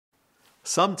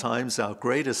Sometimes our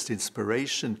greatest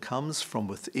inspiration comes from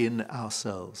within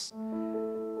ourselves.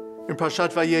 In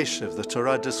Parshat Vayeishev, the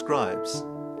Torah describes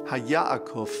how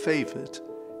Yaakov favored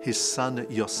his son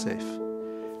Yosef.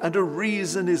 And a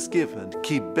reason is given,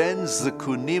 Ki ben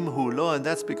zekunim hu lo, and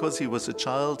that's because he was a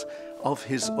child of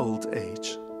his old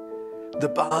age. The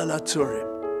Baal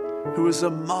HaTurim, who is a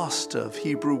master of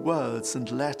Hebrew words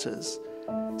and letters,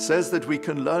 says that we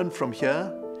can learn from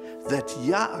here that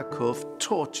Yaakov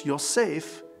taught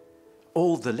Yosef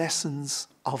all the lessons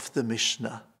of the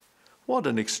Mishnah. What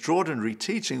an extraordinary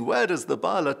teaching. Where does the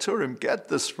Baal HaTurim get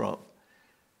this from?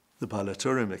 The Baal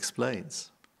HaTurim explains.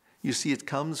 You see, it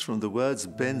comes from the words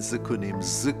ben zekunim.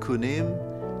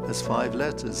 Zekunim has 5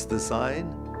 letters. The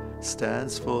Zayin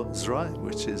stands for Zra'im,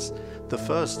 which is the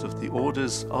first of the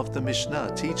orders of the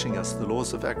Mishnah, teaching us the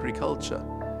laws of agriculture.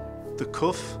 The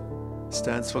Kuf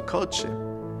stands for Kodshim,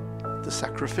 the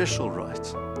sacrificial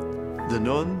rite. The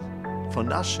Nun for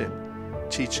Nashim,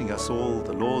 teaching us all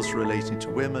the laws relating to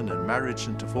women and marriage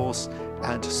and divorce,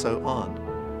 and so on.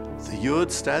 The Yud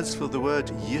stands for the word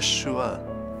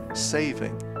Yeshua,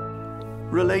 saving,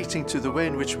 relating to the way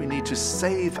in which we need to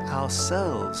save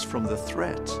ourselves from the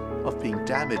threat of being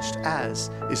damaged, as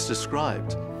is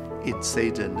described in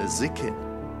Seder Nezikin.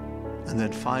 And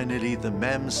then finally the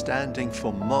Mem standing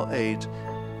for Mo'ed,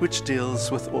 which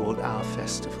deals with all our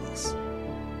festivals.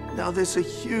 Now there's a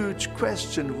huge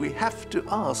question we have to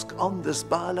ask on this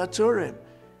Baal HaTurim.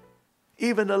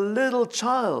 Even a little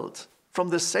child from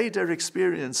the Seder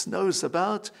experience knows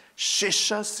about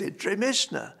Shisha Sidrei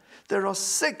Mishnah. There are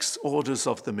 6 orders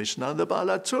of the Mishnah, and the Baal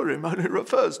HaTurim only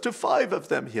refers to 5 of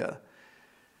them here.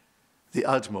 The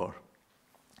Admor,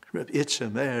 Reb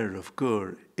Itcher Meir of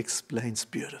Gur, explains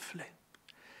beautifully.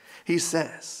 He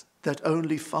says that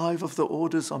only 5 of the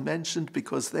orders are mentioned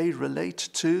because they relate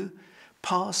to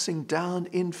passing down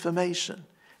information,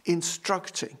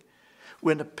 instructing.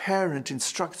 When a parent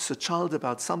instructs a child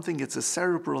about something, it's a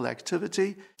cerebral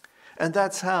activity. And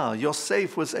that's how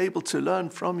Yosef was able to learn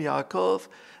from Yaakov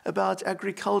about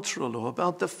agricultural law,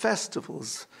 about the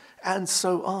festivals, and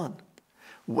so on.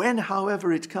 When,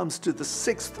 however, it comes to the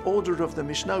 6th order of the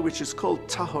Mishnah, which is called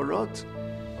Tahorot,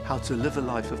 how to live a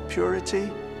life of purity,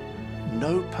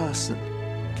 no person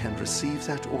can receive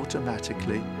that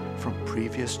automatically from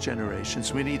previous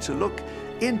generations. We need to look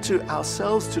into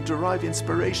ourselves to derive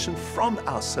inspiration from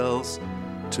ourselves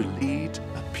to lead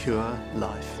a pure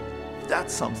life.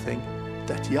 That's something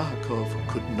that Yaakov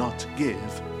could not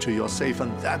give to Yosef,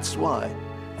 and that's why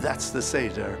that's the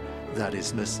Seder that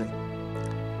is missing.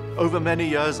 Over many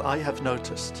years, I have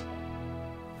noticed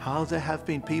how there have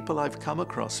been people I've come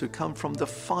across who come from the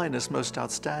finest, most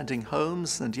outstanding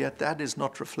homes, and yet that is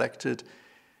not reflected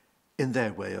in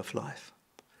their way of life.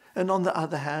 And on the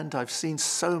other hand, I've seen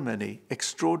so many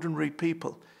extraordinary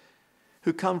people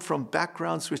who come from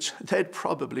backgrounds which they'd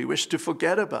probably wish to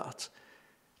forget about.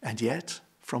 And yet,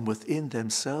 from within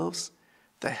themselves,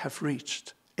 they have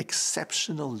reached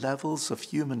exceptional levels of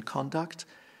human conduct,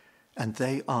 and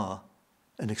they are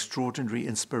an extraordinary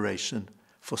inspiration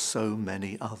for so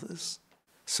many others.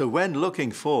 So when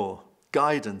looking for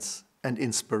guidance and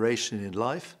inspiration in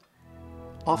life,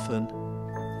 often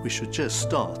we should just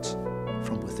start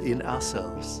from within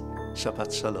ourselves.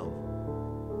 Shabbat Shalom.